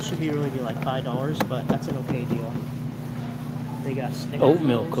 Should really be like $5, but that's an okay deal. They got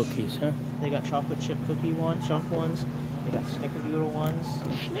Oatmeal cookies, huh? They got chocolate chip cookie ones, chunk ones. They got snickerdoodle ones,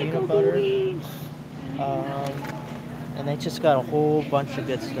 peanut butter. And they just got a whole bunch of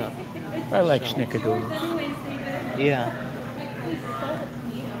good stuff. I like snickerdoodles. Yeah.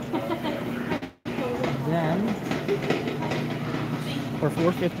 Then for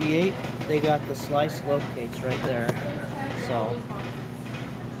 $4.58, they got the sliced loaf cakes right there. So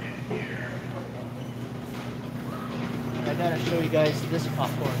I gotta show you guys this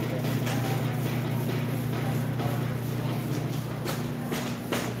popcorn here.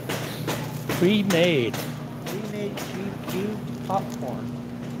 Pre-made. Pre-made cube popcorn.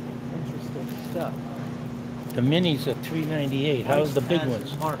 Interesting stuff. The minis are $3.98. How's the big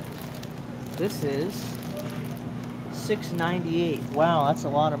ones? Marked. This is $6.98. Wow, that's a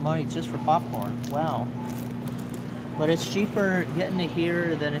lot of money just for popcorn. Wow. But it's cheaper getting it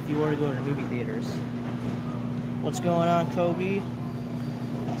here than if you were to go to the movie theaters. What's going on, Kobe?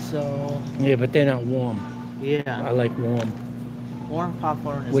 So Yeah, but they're not warm. yeah, I like warm. warm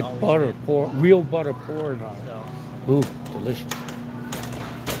popcorn is With always butter, good. real butter poured on it. So Ooh, delicious.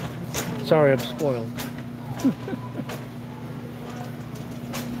 Sorry, I'm spoiled.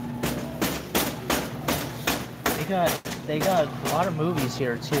 they got a lot of movies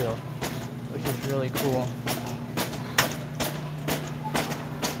here too, which is really cool.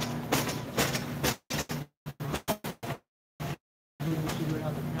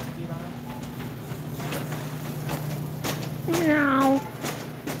 Meow.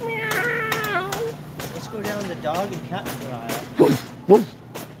 Meow. Let's go down the dog and cat food aisle. Woof, woof.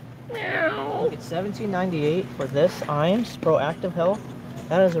 Meow. Look, it's $17.98 for this Iams Proactive Health.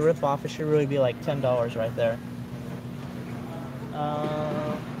 That is a ripoff. It should really be like $10 right there.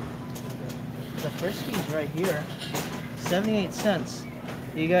 The Friskies right here, 78 cents.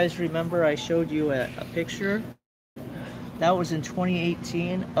 You guys remember I showed you a picture? That was in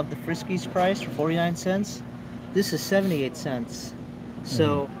 2018 of the Friskies price for 49 cents. This is 78 cents.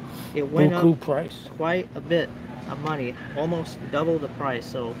 So it went up price. quite a bit of money, almost double the price.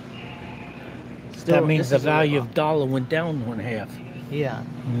 So still, That means the this is a value ripoff. of dollar went down 1/2. Yeah.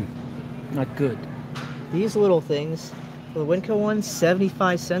 Not good. These little things, the Winco one,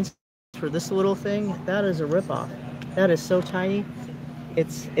 75 cents for this little thing. That is a ripoff. That is so tiny.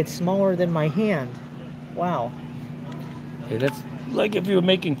 It's smaller than my hand. Wow. Hey, that's like if you were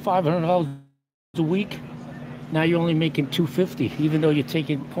making $500 a week. Now you're only making $250, even though you're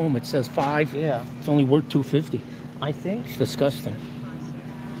taking home. It says $5. Yeah. It's only worth $250. I think. It's disgusting.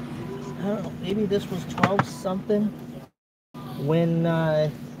 I don't know. Maybe this was 12 something when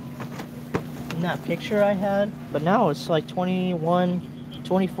in that picture I had, but now it's like 21,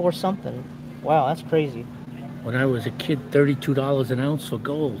 24 something. Wow, that's crazy. When I was a kid, $32 an ounce for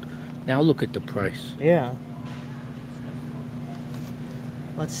gold. Now look at the price. Yeah.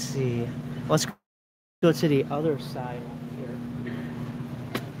 Let's see. Let's go to the other side here.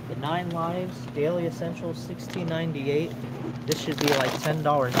 The 9 Lives Daily Essentials, $16.98. This should be like $10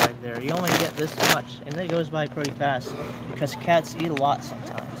 right there. You only get this much, and it goes by pretty fast because cats eat a lot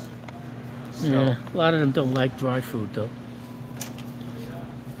sometimes. So, Yeah, a lot of them don't like dry food though.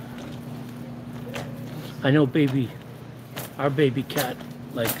 I know our baby cat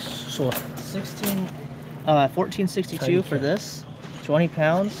likes soft. 14.62 for this, 20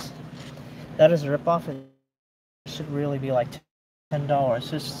 pounds. That is a ripoff, and it should really be like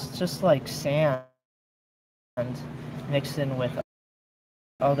 $10. It's just like sand mixed in with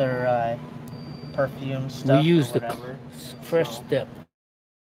other perfume stuff. We use or the whatever. Fresh So, Step.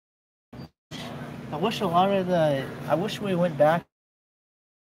 I wish I wish we went back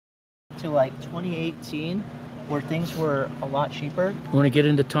to like 2018 where things were a lot cheaper. You want to get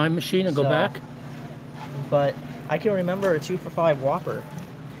in the time machine and go So- back? But I can remember a 2 for $5 Whopper.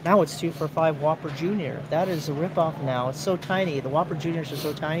 Now it's 2 for $5 Whopper Junior. That is a ripoff now. It's so tiny. The Whopper Juniors are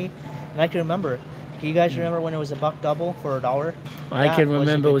so tiny. And I can remember. Do you guys remember when it was a buck double for $1? I That can was a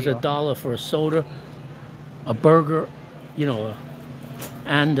remember it good was deal. $1 for a soda, a burger,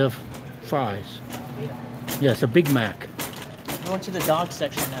 and fries. Yes, a Big Mac. Going to the dog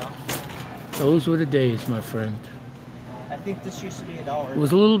section now. Those were the days, my friend. I think this used to be It $1.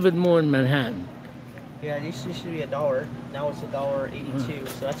 was a little bit more in Manhattan. Yeah, this used to be $1. Now it's $1.82.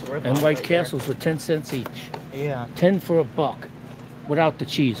 So that's a ripoff. And White right Castles were 10 cents each. there. Yeah. 10 for a buck. Without the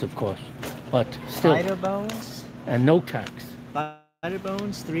cheese, of course. But still. Spider Bones. And no tax. Spider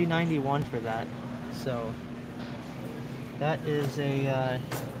Bones, $3.91 for that. So that is a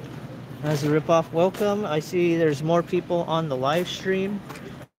ripoff. Welcome. I see there's more people on the live stream.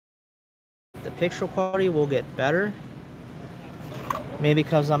 The picture quality will get better. Maybe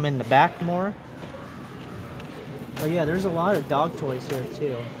because I'm in the back more. But yeah, there's a lot of dog toys here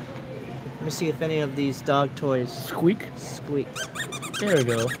too. Let me see if any of these dog toys Squeak. squeak. There we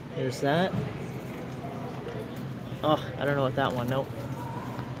go. There's that. Oh, I don't know what that one. Nope.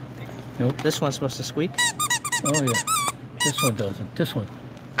 Nope. This one's supposed to squeak. Oh, yeah. This one doesn't. This one.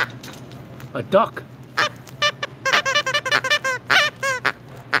 A duck.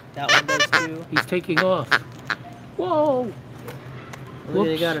 That one does too. He's taking off. Whoa. Look,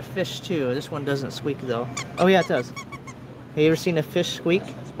 they Whoops. got a fish too. This one doesn't squeak though. Oh yeah, it does. Have you ever seen a fish squeak?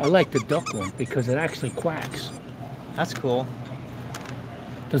 I like the duck one because it actually quacks. That's cool.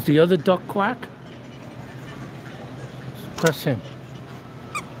 Does the other duck quack? Press him.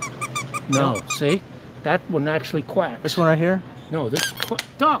 No, see? That one actually quacks. This one right here? No, this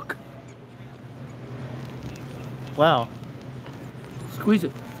duck. Wow. Squeeze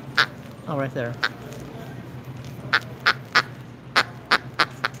it. Oh, right there.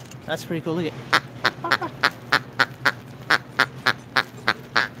 That's pretty cool. Look at.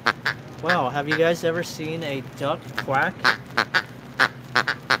 Wow, have you guys ever seen a duck quack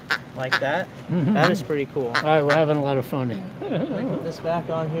like that? That is pretty cool. All right, we're having a lot of fun here. Let me put this back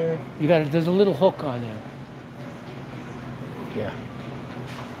on here. You got it. There's a little hook on there. Yeah.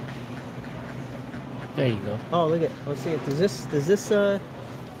 There you go. Oh, look at. Let's see. Does this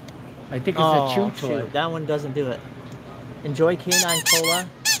I think it's oh, a chew toy. shoot, that one doesn't do it. Enjoy Canine Cola.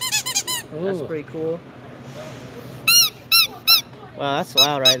 That's Ooh. pretty cool. Wow, that's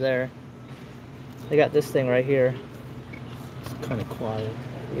loud right there. They got this thing right here. It's kind of quiet.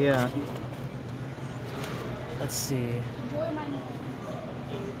 Yeah. Let's see.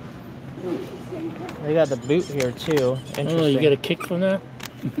 They got the boot here too. Interesting. Oh, you get a kick from that?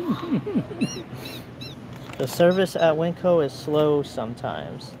 The service at Winco is slow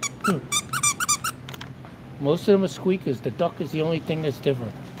sometimes. Most of them are squeakers. The duck is the only thing that's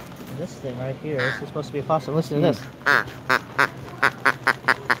different. This thing right here, this is supposed to be a possum. Listen to this.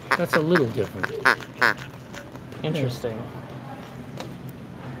 That's a little different. Interesting.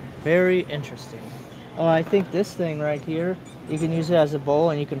 Very interesting. Oh, I think this thing right here, you can use it as a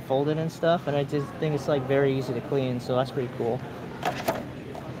bowl and you can fold it and stuff. And I just think it's like very easy to clean, so that's pretty cool.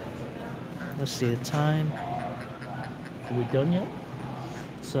 Let's see the time. Are we done yet?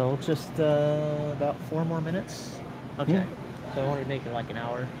 So just about 4 more minutes. Okay. Yeah. So I wanted to make it like an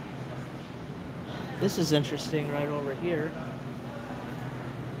hour. This is interesting right over here.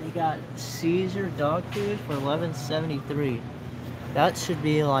 They got Caesar dog food for $11.73. That should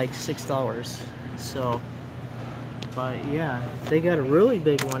be like $6. So, but yeah, they got a really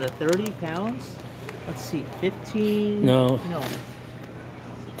big one at 30 pounds. Let's see, 15. No. No,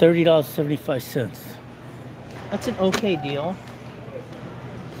 $30.75. that's an okay deal.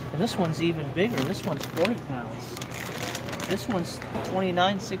 And this one's even bigger. This one's 40 pounds. This one's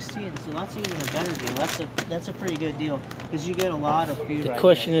 $29.16, so that's even a better deal. That's a pretty good deal because you get a lot of food. The right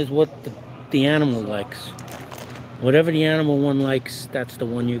question there. is what the animal likes. Whatever the animal one likes, that's the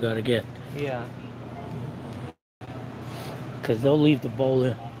one you gotta get. Yeah. Because they'll leave the bowl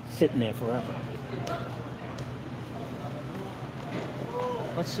there, sitting there forever.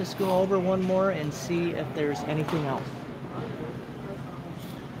 Let's just go over one more and see if there's anything else.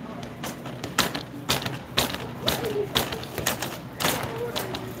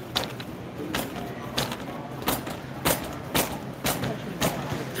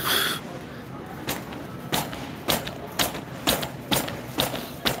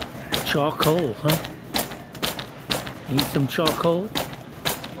 Charcoal, huh? Need some charcoal?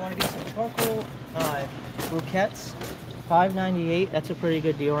 You want to get some charcoal briquettes? $5.98. That's a pretty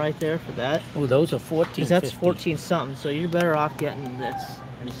good deal right there for that. Oh, those are 14. Because that's 14 something, so you're better off getting this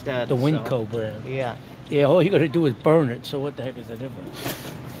instead. The so. Winco brand. Yeah. Yeah, all you gotta do is burn it, so what the heck is the difference?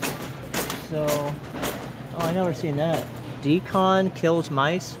 So, oh, I never seen that. Decon kills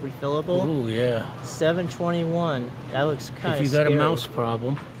mice, refillable. Oh, yeah. $7.21. That looks kind of If you got a mouse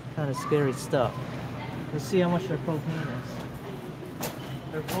problem. Kind of scary stuff. Let's see how much their propane is.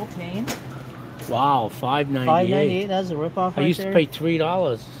 Their propane, Wow, $5.98. $5.98. That's a ripoff I right used there. to pay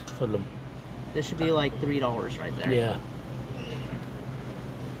 $3 for them. This should be like $3 right there. Yeah.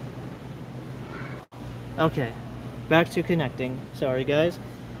 Okay, back to connecting. Sorry guys.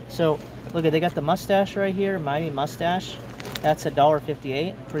 So look at, they got the mustache right here, Mighty Mustache. That's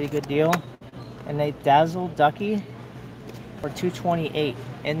 $1.58, pretty good deal. And they Dazzle Ducky for $2.28.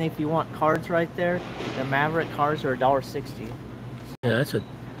 And if you want cards right there, the Maverick cards are $1.60. Yeah, that's a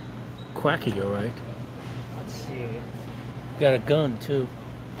quacky, all right. Let's see. Got a gun too,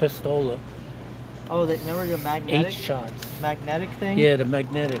 pistola, Oh, they remember the 8 magnetic shots. magnetic thing? Yeah, the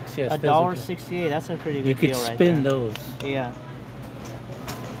magnetics. Yes, $1.68. That's a pretty good you could deal right spin there. those. Yeah.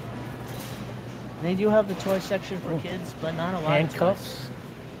 They do have the toy section for kids, but not a lot of toys. Handcuffs,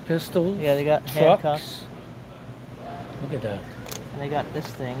 pistols. Yeah, they got trucks. handcuffs. Look at that. And they got this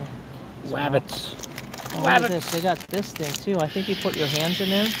thing. Rabbits. Oh, what is this? They got this thing too. I think you put your hands in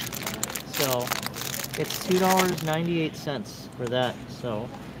there. So it's $2.98 for that. So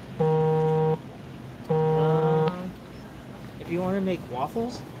if you want to make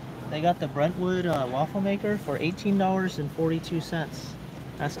waffles, they got the Brentwood waffle maker for $18.42.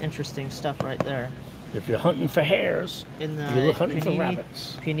 That's interesting stuff right there. If you're hunting for hares, In the you're hunting for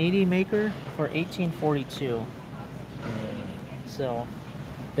rabbits. panini maker for $18.42. So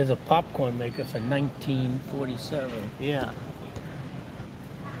There's a popcorn maker for $19.47. yeah.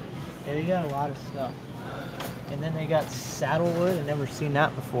 Yeah, they got a lot of stuff. And then they got saddlewood. I've never seen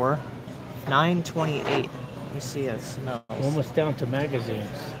that before. $9.28. Let me see how it smells. Almost down to magazines.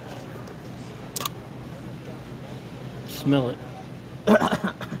 Smell it.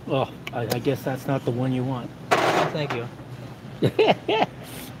 Well, I guess that's not the one you want. Oh, thank you.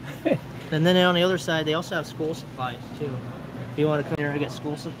 And then on the other side, they also have school supplies too. If you want to come here and get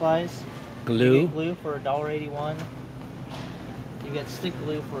school supplies, you Glue. get glue for $1.81. You get stick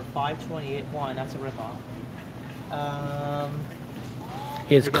glue for $5.28. One, that's a ripoff.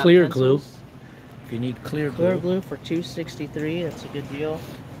 Here's They got clear glue pencils. if you need clear Clear glue. glue for $2.63. That's a good deal.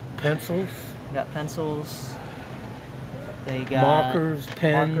 Pencils, They got pencils. They got markers,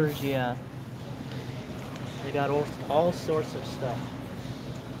 pens. markers, yeah. They got all sorts of stuff.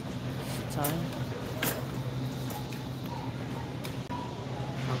 Time.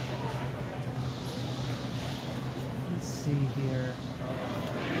 Okay. Let's see here.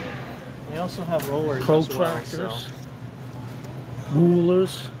 They also have rollers as well, Protractors, so.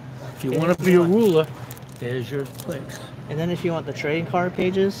 rulers. If you Yeah, want if to you be a want- ruler, there's your place. And then if you want the trading card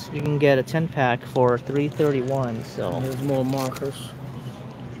pages, you can get a 10-pack for $3.31. So And there's more markers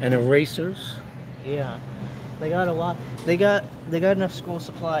and erasers. yeah, they got a lot. They got enough school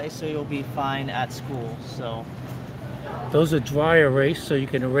supplies, so you'll be fine at school. So Those are dry erase, so you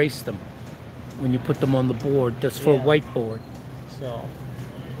can erase them when you put them on the board. That's for Yeah. whiteboard. so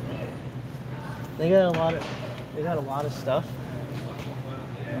they got a lot of stuff.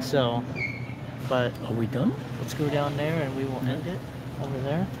 So, but Are we done? let's go down there and we will end it over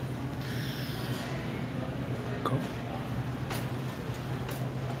there. Go.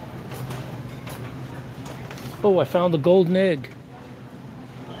 Oh, I found the golden egg.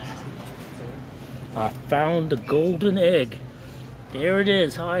 I found the golden egg. There it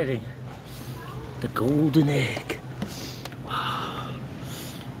is, hiding. The golden egg. Wow.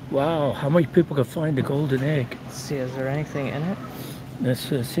 Wow, how many people can find the golden egg? Let's see, is there anything in it? Let's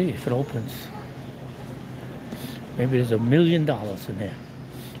see if it opens. Maybe there's $1 million in there.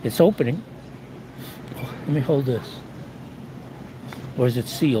 It's opening. Let me hold this. Or is it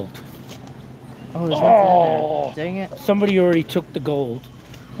sealed? Oh, there's Oh! nothing in there. Dang it. Somebody already took the gold.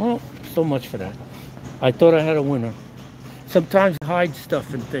 Well, so much for that. I thought I had a winner. Sometimes hide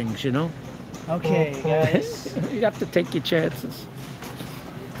stuff in things, you know? Okay, guys. You have to take your chances.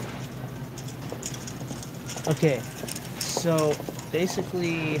 Okay, so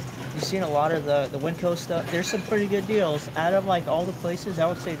basically, you've seen a lot of the Winco stuff. There's some pretty good deals. Out of like all the places, I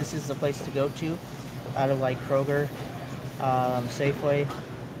would say this is the place to go to. Out of like Kroger, Safeway,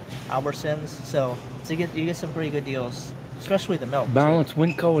 Albertsons. So you get some pretty good deals, especially the milk. too. Balance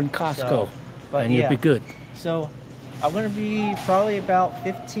Winco and Costco, So, but and you'd yeah. be good. So I'm gonna be probably about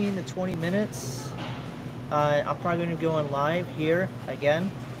 15 to 20 minutes. I'm probably gonna be going live here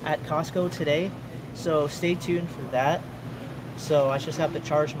again at Costco today. So stay tuned for that. So I just have to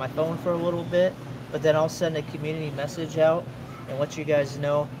charge my phone for a little bit, but then I'll send a community message out and let you guys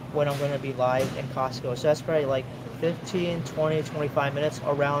know when I'm going to be live in Costco. So that's probably like 15, 20, 25 minutes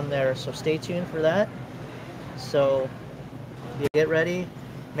around there. So stay tuned for that. So you get ready,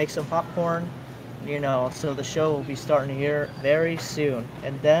 make some popcorn, you know, so the show will be starting here very soon.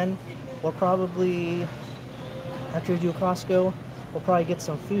 And then we'll probably, after we do Costco, we'll probably get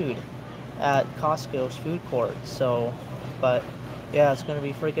some food at Costco's food court. So, but yeah, it's gonna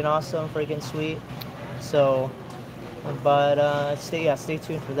be freaking awesome, freaking sweet. So, but stay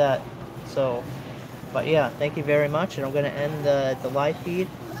tuned for that. So, but yeah, thank you very much, and I'm gonna end the live feed,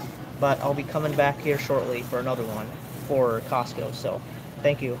 but I'll be coming back here shortly for another one for Costco. So,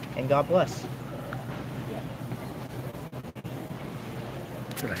 thank you, and God bless.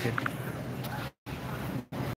 Should I hit?